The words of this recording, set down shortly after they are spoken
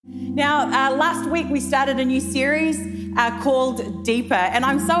Now, last week we started a new series called Deeper, and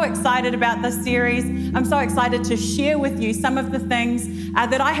I'm so excited about this series. I'm so excited to share with you some of the things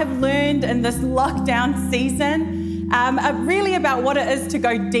that I have learned in this lockdown season, really about what it is to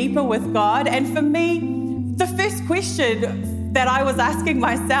go deeper with God. And for me, the first question that I was asking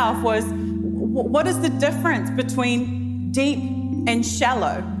myself was, what is the difference between deep and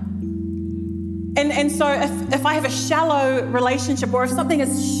shallow? And so if I have a shallow relationship, or if something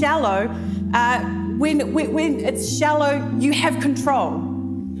is shallow, when it's shallow, you have control.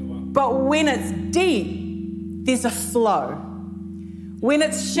 But when it's deep, there's a flow. When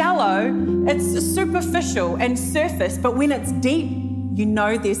it's shallow, it's superficial and surface. But when it's deep, you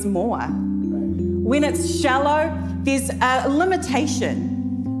know there's more. When it's shallow, there's a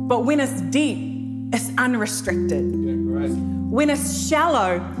limitation. But when it's deep, it's unrestricted. When it's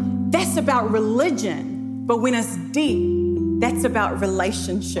shallow, that's about religion, but when it's deep, that's about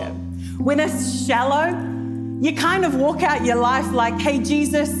relationship. When it's shallow, you kind of walk out your life like, hey,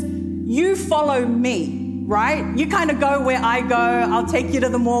 Jesus, you follow me, right? You kind of go where I go. I'll take you to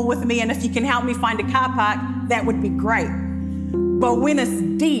the mall with me, and if you can help me find a car park, that would be great. But when it's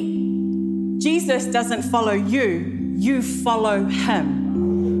deep, Jesus doesn't follow you, you follow him.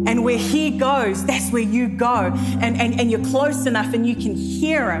 And where he goes, that's where you go. And you're close enough and you can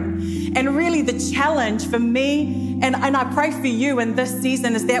hear him. And really the challenge for me, and I pray for you in this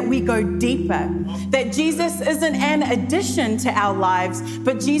season, is that we go deeper. That Jesus isn't an addition to our lives,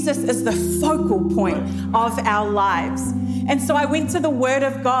 but Jesus is the focal point of our lives. And so I went to the Word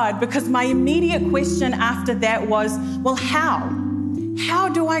of God, because my immediate question after that was, well, how? How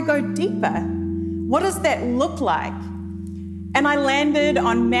do I go deeper? What does that look like? And I landed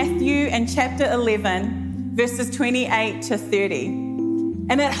on Matthew and chapter 11, verses 28 to 30.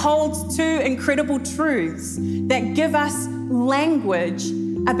 And it holds two incredible truths that give us language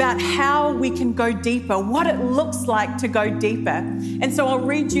about how we can go deeper, what it looks like to go deeper. And so I'll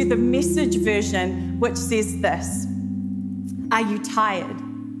read you the Message version, which says this: Are you tired?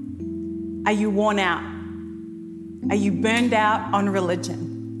 Are you worn out? Are you burned out on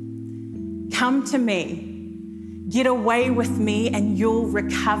religion? Come to me. Get away with me and you'll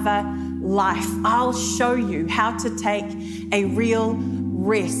recover life. I'll show you how to take a real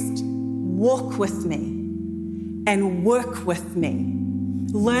rest. Walk with me and work with me.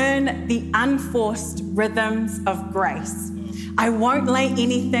 Learn the unforced rhythms of grace. I won't lay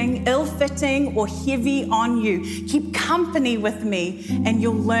anything ill-fitting or heavy on you. Keep company with me and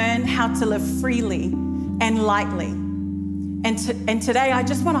you'll learn how to live freely and lightly. And today I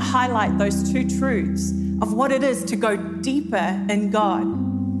just want to highlight those two truths of what it is to go deeper in God.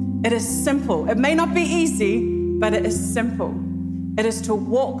 It is simple. It may not be easy, but it is simple. It is to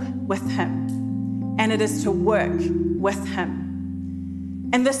walk with him, and it is to work with him.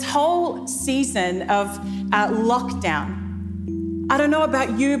 And this whole season of lockdown, I don't know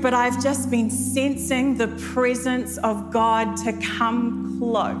about you, but I've just been sensing the presence of God to come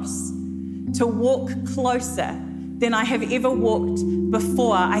close, to walk closer than I have ever walked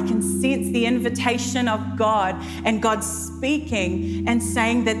before. I can sense the invitation of God, and God speaking and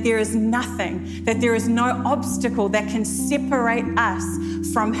saying that there is nothing, that there is no obstacle that can separate us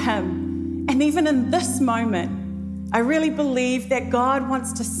from him. And even in this moment, I really believe that God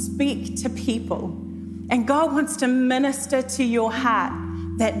wants to speak to people, and God wants to minister to your heart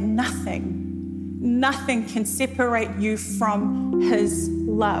that nothing can separate you from his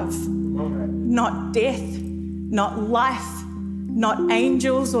love. Not death, not life, not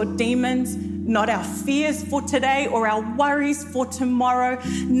angels or demons, not our fears for today or our worries for tomorrow,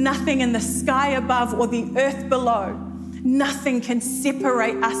 nothing in the sky above or the earth below. Nothing can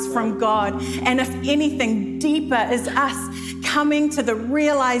separate us from God. And if anything, deeper is us coming to the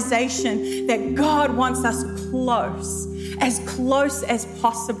realization that God wants us close as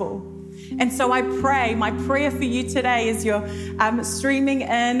possible. And so I pray, my prayer for you today is you're streaming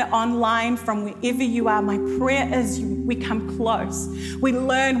in online from wherever you are. My prayer is we come close. We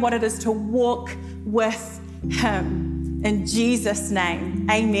learn what it is to walk with him. In Jesus' name,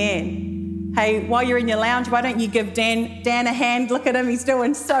 amen. Hey, while you're in your lounge, why don't you give Dan a hand? Look at him, he's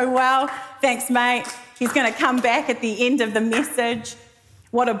doing so well. Thanks, mate. He's going to come back at the end of the message.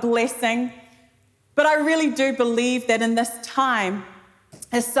 What a blessing. But I really do believe that in this time,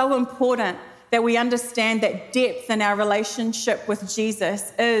 it's so important that we understand that depth in our relationship with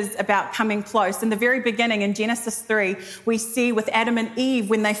Jesus is about coming close. In the very beginning, in Genesis 3, we see with Adam and Eve,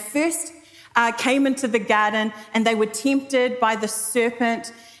 when they first came into the garden and they were tempted by the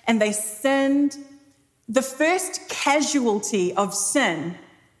serpent and they sinned, the first casualty of sin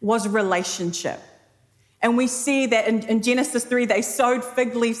was relationship. And we see that in Genesis 3, they sewed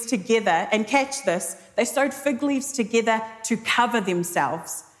fig leaves together. And catch this, they sewed fig leaves together to cover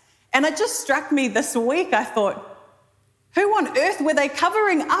themselves. And it just struck me this week. I thought, who on earth were they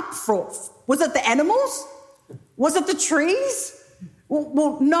covering up for? Was it the animals? Was it the trees?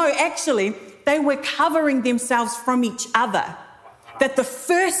 Well, no, actually, they were covering themselves from each other. That the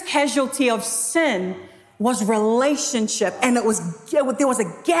first casualty of sin was relationship, and there was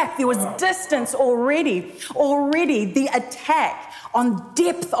a gap, there was distance already. Already, the attack on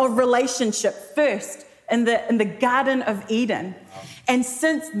depth of relationship first in the Garden of Eden. And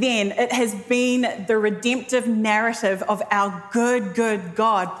since then, it has been the redemptive narrative of our good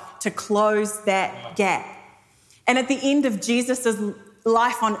God to close that gap. And at the end of Jesus'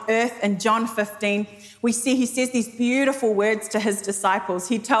 life on earth in John 15, we see he says these beautiful words to his disciples.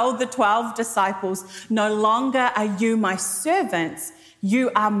 He told the 12 disciples, "No longer are you my servants,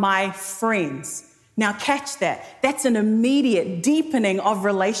 you are my friends." Now catch that. That's an immediate deepening of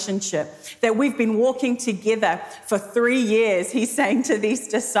relationship that we've been walking together for 3 years, he's saying to these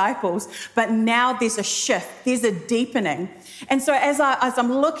disciples. But now there's a shift, there's a deepening. And so as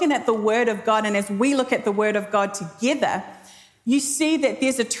I'm looking at the Word of God, and as we look at the Word of God together, you see that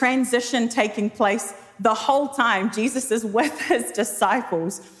there's a transition taking place the whole time Jesus is with his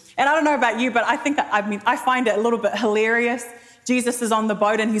disciples. And I don't know about you, but I find it a little bit hilarious. Jesus is on the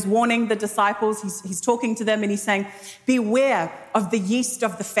boat and he's warning the disciples. He's talking to them and he's saying, beware of the yeast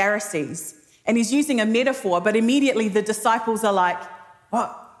of the Pharisees. And he's using a metaphor, but immediately the disciples are like,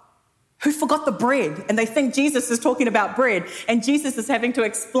 what? Who forgot the bread? And they think Jesus is talking about bread. And Jesus is having to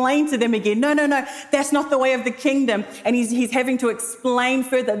explain to them again, no, that's not the way of the kingdom. And he's having to explain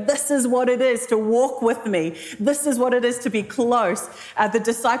further, this is what it is to walk with me. This is what it is to be close. The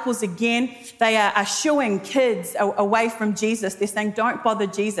disciples, again, they are shooing kids away from Jesus. They're saying, don't bother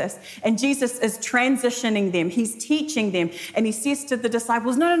Jesus. And Jesus is transitioning them. He's teaching them. And he says to the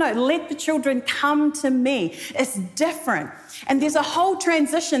disciples, no, let the children come to me. It's different. And there's a whole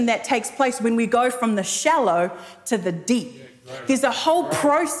transition that takes place when we go from the shallow to the deep. There's a whole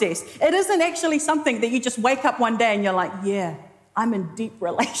process. It isn't actually something that you just wake up one day and you're like, yeah, I'm in deep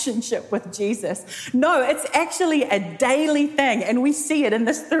relationship with Jesus. No, it's actually a daily thing. And we see it in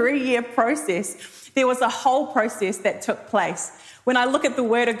this 3-year process. There was a whole process that took place. When I look at the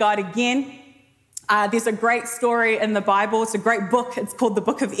Word of God again, there's a great story in the Bible. It's a great book. It's called the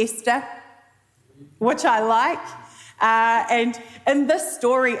Book of Esther, which I like. And in this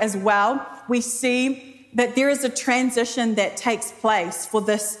story as well, we see that there is a transition that takes place for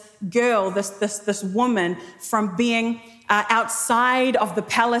this girl, this woman, from being outside of the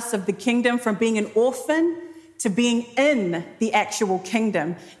palace of the kingdom, from being an orphan to being in the actual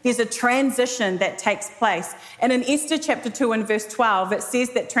kingdom. There's a transition that takes place. And in Esther chapter 2 and verse 12, it says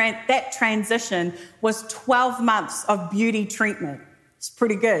that that transition was 12 months of beauty treatment. It's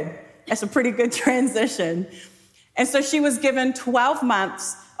pretty good. That's a pretty good transition. And so she was given 12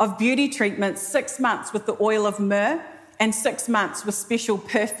 months of beauty treatment, 6 months with the oil of myrrh and 6 months with special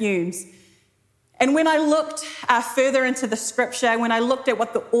perfumes. And when I looked further into the scripture, when I looked at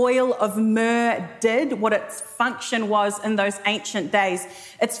what the oil of myrrh did, what its function was in those ancient days,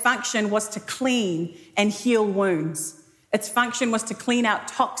 its function was to clean and heal wounds. Its function was to clean out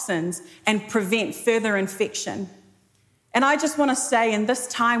toxins and prevent further infection. And I just want to say, in this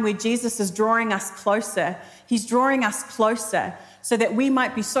time where Jesus is drawing us closer, he's drawing us closer so that we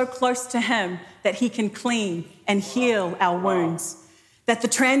might be so close to him that he can clean and heal our wounds. That the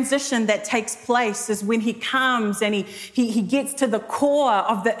transition that takes place is when he comes and he gets to the core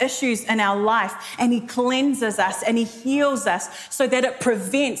of the issues in our life and he cleanses us and he heals us so that it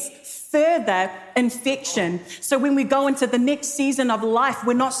prevents further infection. So when we go into the next season of life,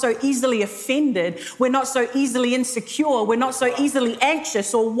 we're not so easily offended. We're not so easily insecure. We're not so easily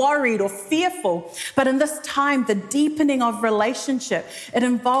anxious or worried or fearful. But in this time, the deepening of relationship, it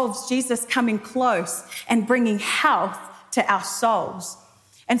involves Jesus coming close and bringing health to our souls.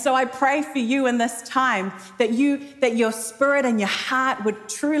 And so I pray for you in this time that your spirit and your heart would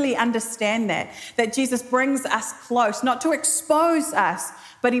truly understand that Jesus brings us close, not to expose us,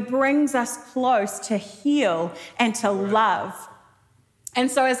 but he brings us close to heal and to love. And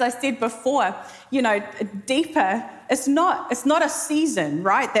so, as I said before, deeper, it's not a season,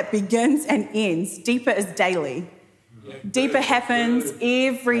 right, that begins and ends. Deeper is daily. Deeper happens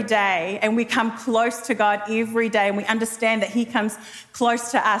every day, and we come close to God every day, and we understand that he comes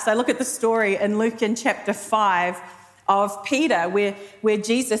close to us. I look at the story in Luke in chapter 5 of Peter, where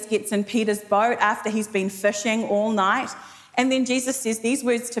Jesus gets in Peter's boat after he's been fishing all night. And then Jesus says these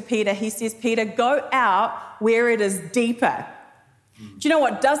words to Peter. He says, Peter, go out where it is deeper. Do you know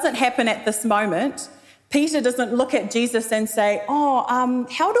what doesn't happen at this moment? Peter doesn't look at Jesus and say, how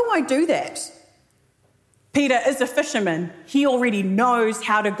do I do that? Peter is a fisherman. He already knows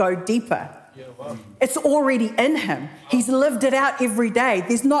how to go deeper. It's already in him. He's lived it out every day.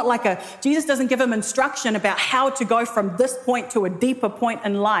 There's not Jesus doesn't give him instruction about how to go from this point to a deeper point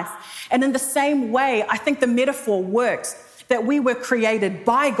in life. And in the same way, I think the metaphor works, that we were created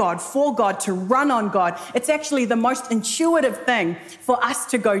by God, for God, to run on God. It's actually the most intuitive thing for us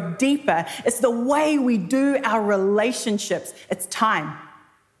to go deeper. It's the way we do our relationships. It's time.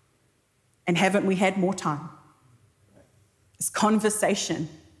 And haven't we had more time? It's conversation.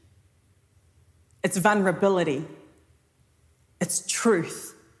 It's vulnerability. It's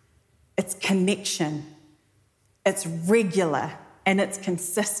truth. It's connection. It's regular and it's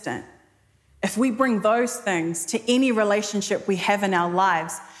consistent. If we bring those things to any relationship we have in our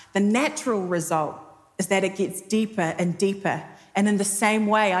lives, the natural result is that it gets deeper and deeper. And in the same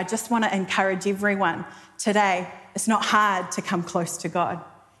way, I just want to encourage everyone today, it's not hard to come close to God.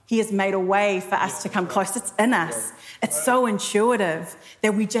 He has made a way for us to come close. It's in us. It's so intuitive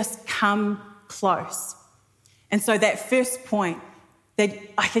that we just come close. And so that first point, that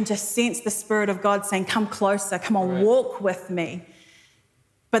I can just sense the Spirit of God saying, come closer, come on, walk with me.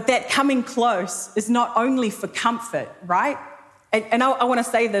 But that coming close is not only for comfort, right? And I want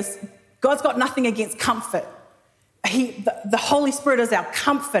to say this, God's got nothing against comfort. The Holy Spirit is our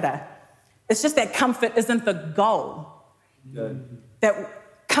comforter. It's just that comfort isn't the goal. That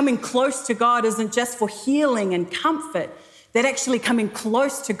coming close to God isn't just for healing and comfort, that actually coming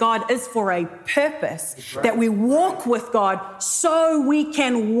close to God is for a purpose, that we walk with God so we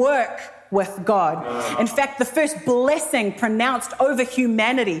can work with God. In fact, the first blessing pronounced over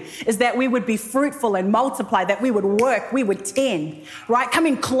humanity is that we would be fruitful and multiply, that we would work, we would tend, right?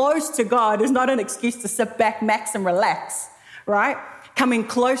 Coming close to God is not an excuse to sit back, max, and relax, right? Coming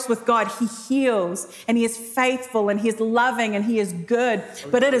close with God, he heals and he is faithful and he is loving and he is good,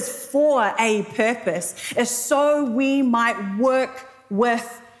 but it is for a purpose. It's so we might work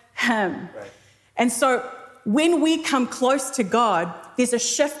with him. And so when we come close to God, there's a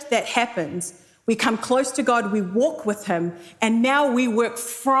shift that happens. We come close to God, we walk with him, and now we work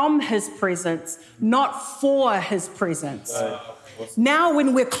from his presence, not for his presence. Now,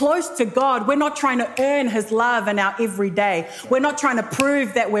 when we're close to God, we're not trying to earn his love in our everyday. We're not trying to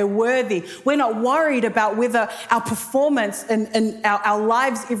prove that we're worthy. We're not worried about whether our performance in our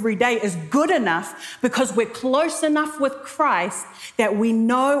lives every day is good enough, because we're close enough with Christ that we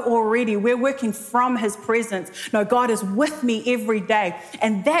know already we're working from his presence. No, God is with me every day.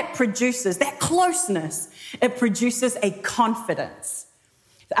 And that produces, that closeness, it produces a confidence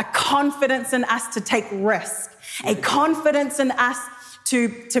in us to take risk, a confidence in us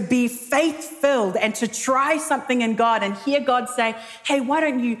to be faith-filled and to try something in God and hear God say, hey, why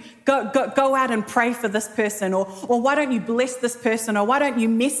don't you go out and pray for this person, or why don't you bless this person, or why don't you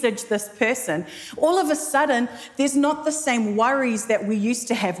message this person? All of a sudden, there's not the same worries that we used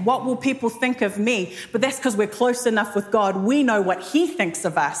to have. What will people think of me? But that's because we're close enough with God. We know what he thinks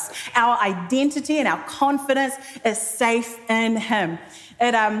of us. Our identity and our confidence is safe in him.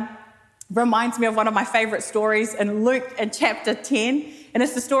 It reminds me of one of my favorite stories in Luke in chapter 10, and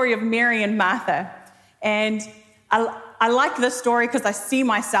it's the story of Mary and Martha. And I like this story because I see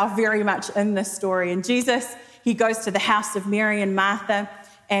myself very much in this story. And Jesus, he goes to the house of Mary and Martha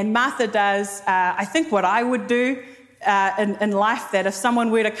does, I think, what I would do in life, that if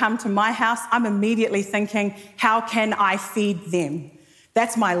someone were to come to my house, I'm immediately thinking, how can I feed them?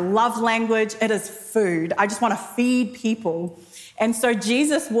 That's my love language. It is food. I just want to feed people. And so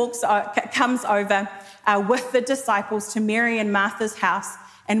Jesus comes over with the disciples to Mary and Martha's house,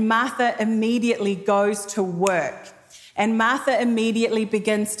 and Martha immediately goes to work. And Martha immediately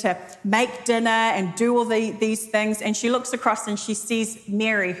begins to make dinner and do all these things, and she looks across and she sees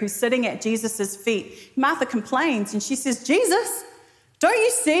Mary, who's sitting at Jesus' feet. Martha complains and she says, Jesus, don't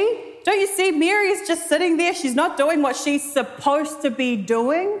you see Mary is just sitting there? She's not doing what she's supposed to be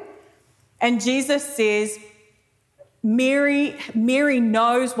doing. And Jesus says, Mary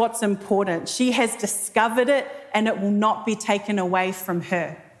knows what's important. She has discovered it, and it will not be taken away from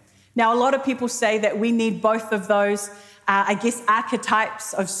her. Now, a lot of people say that we need both of those,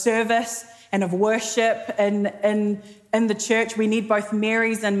 archetypes of service and of worship in the church. We need both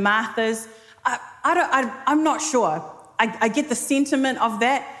Marys and Marthas. I'm not sure. I get the sentiment of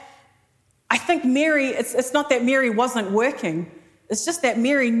that. I think Mary, it's not that Mary wasn't working. It's just that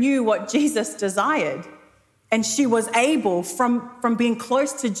Mary knew what Jesus desired. And she was able, from being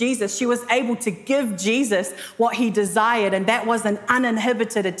close to Jesus, she was able to give Jesus what he desired, and that was an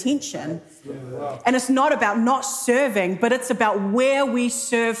uninhibited attention. And it's not about not serving, but it's about where we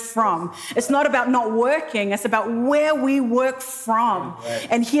serve from. It's not about not working, it's about where we work from.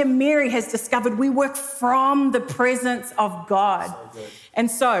 And here Mary has discovered we work from the presence of God.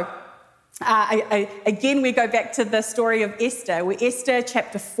 And so, again, we go back to the story of Esther, where Esther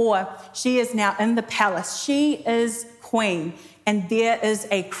chapter 4, she is now in the palace. She is queen, and there is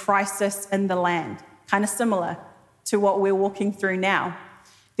a crisis in the land, kind of similar to what we're walking through now.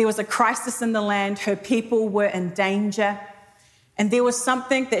 There was a crisis in the land. Her people were in danger. And there was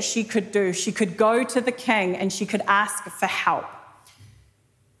something that she could do. She could go to the king and she could ask for help.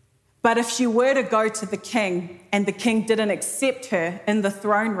 But if she were to go to the king and the king didn't accept her in the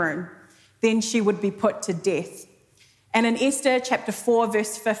throne room, then she would be put to death. And in Esther chapter 4,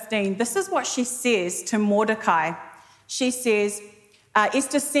 verse 15, this is what she says to Mordecai. She says,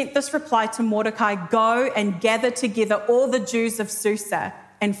 Esther sent this reply to Mordecai, "Go and gather together all the Jews of Susa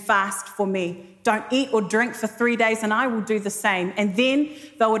and fast for me. Don't eat or drink for 3 days, and I will do the same. And then,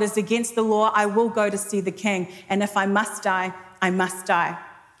 though it is against the law, I will go to see the king. And if I must die, I must die."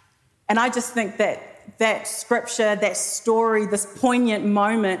 And I just think that scripture, that story, this poignant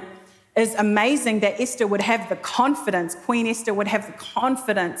moment is amazing that Esther would have the confidence, Queen Esther would have the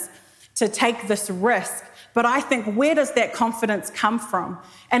confidence to take this risk. But I think, where does that confidence come from?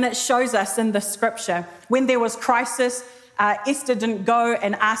 And it shows us in the scripture. When there was crisis, Esther didn't go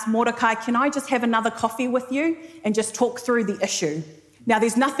and ask Mordecai, "Can I just have another coffee with you and just talk through the issue?" Now,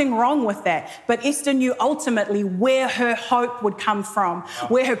 there's nothing wrong with that, but Esther knew ultimately where her hope would come from,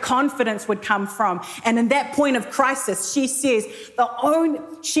 where her confidence would come from. And in that point of crisis, she says,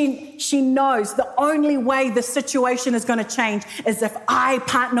 she knows the only way the situation is going to change is if I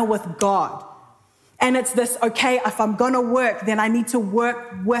partner with God. And it's this, okay, if I'm going to work, then I need to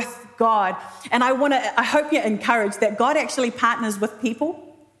work with God. And I hope you're encouraged that God actually partners with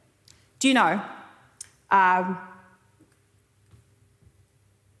people. Do you know,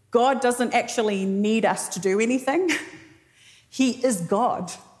 God doesn't actually need us to do anything. He is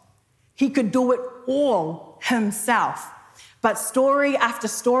God. He could do it all himself. But story after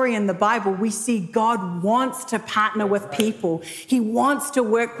story in the Bible, we see God wants to partner with people. He wants to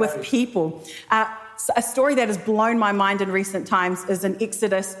work with people. A story that has blown my mind in recent times is in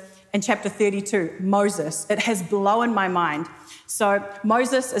Exodus in chapter 32, Moses. It has blown my mind. So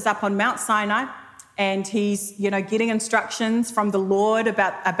Moses is up on Mount Sinai, and he's, getting instructions from the Lord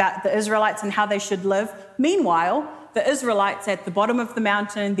about the Israelites and how they should live. Meanwhile, the Israelites at the bottom of the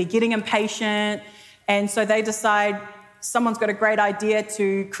mountain, they're getting impatient, and so they decide someone's got a great idea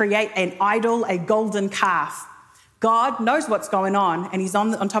to create an idol, a golden calf. God knows what's going on, and he's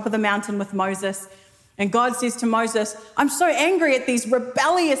on top of the mountain with Moses. And God says to Moses, "I'm so angry at these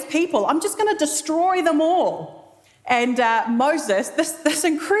rebellious people. I'm just going to destroy them all." And Moses, this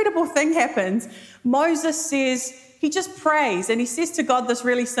incredible thing happens. Moses says, he just prays, and he says to God this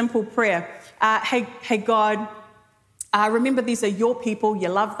really simple prayer. Hey God, remember these are your people. You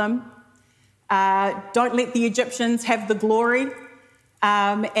love them. Don't let the Egyptians have the glory.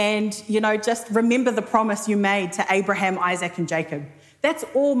 And just remember the promise you made to Abraham, Isaac, and Jacob. That's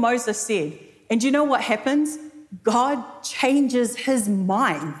all Moses said. And do you know what happens? God changes his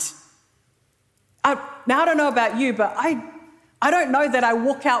mind. Now, I don't know about you, but I don't know that I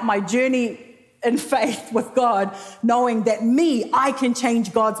walk out my journey in faith with God knowing that I can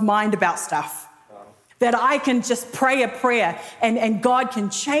change God's mind about stuff. That I can just pray a prayer and God can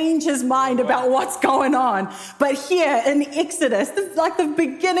change his mind about what's going on. But here in Exodus, this is like the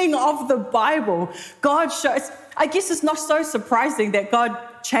beginning of the Bible. God shows, I guess it's not so surprising that God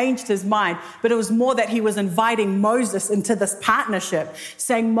changed his mind, but it was more that he was inviting Moses into this partnership,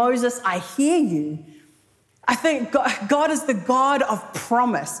 saying, "Moses, I hear you." I think God is the God of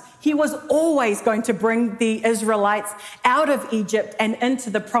promise. He was always going to bring the Israelites out of Egypt and into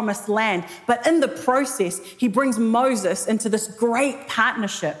the promised land. But in the process, he brings Moses into this great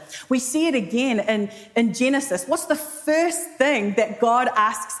partnership. We see it again in Genesis. What's the first thing that God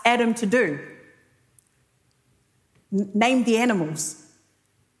asks Adam to do? Name the animals.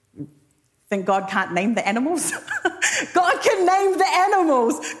 Think God can't name the animals? God can name the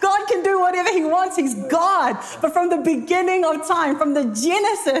animals. God can do whatever he wants. He's God. But from the beginning of time, from the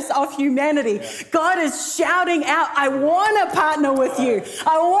genesis of humanity, God is shouting out, "I want to partner with you.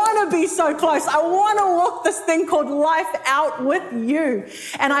 I want to be so close. I want to walk this thing called life out with you."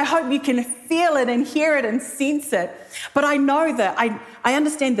 And I hope you can feel it and hear it and sense it. But I know that I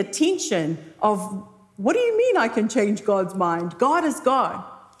understand the tension of, what do you mean I can change God's mind? God is God.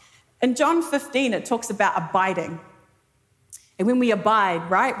 In John 15, it talks about abiding. And when we abide,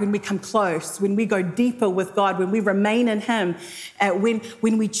 right, when we come close, when we go deeper with God, when we remain in him,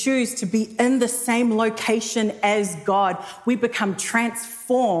 when we choose to be in the same location as God, we become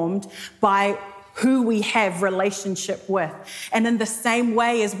transformed by who we have relationship with. And in the same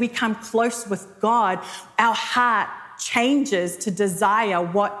way as we come close with God, our heart changes to desire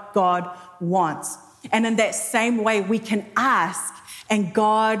what God wants. And in that same way, we can ask and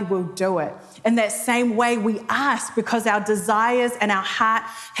God will do it. In that same way, we ask because our desires and our heart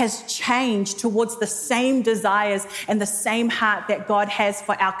has changed towards the same desires and the same heart that God has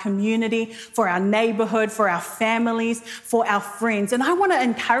for our community, for our neighborhood, for our families, for our friends. And I want to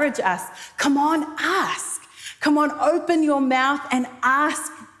encourage us, come on, ask. Come on, open your mouth and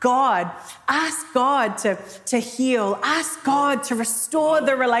ask God. Ask God to heal. Ask God to restore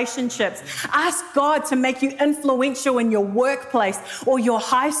the relationships. Ask God to make you influential in your workplace or your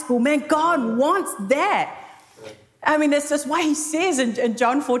high school. Man, God wants that. I mean, that's just why he says in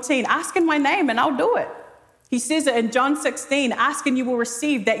John 14, ask in my name and I'll do it. He says it in John 16, ask and you will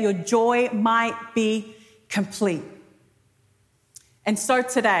receive that your joy might be complete. And so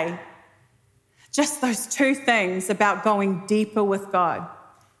today, just those two things about going deeper with God,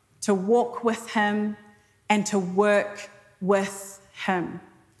 to walk with him and to work with him.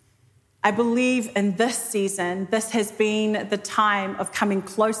 I believe in this season, this has been the time of coming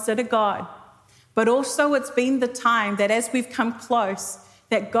closer to God, but also it's been the time that as we've come close,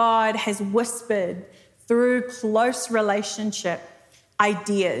 that God has whispered through close relationship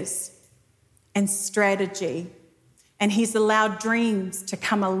ideas and strategy, and he's allowed dreams to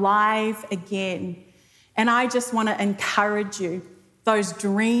come alive again. And I just want to encourage you, those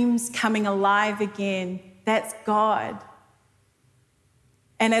dreams coming alive again, that's God.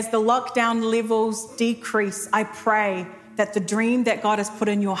 And as the lockdown levels decrease, I pray that the dream that God has put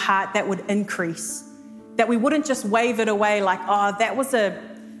in your heart, that would increase. That we wouldn't just wave it away like, oh, that was a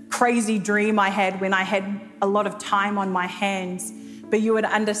crazy dream I had when I had a lot of time on my hands. But you would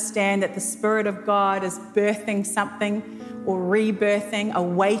understand that the Spirit of God is birthing something or rebirthing,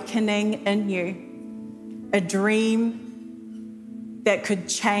 awakening in you. A dream that could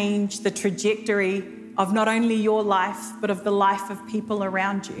change the trajectory of not only your life, but of the life of people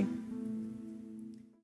around you.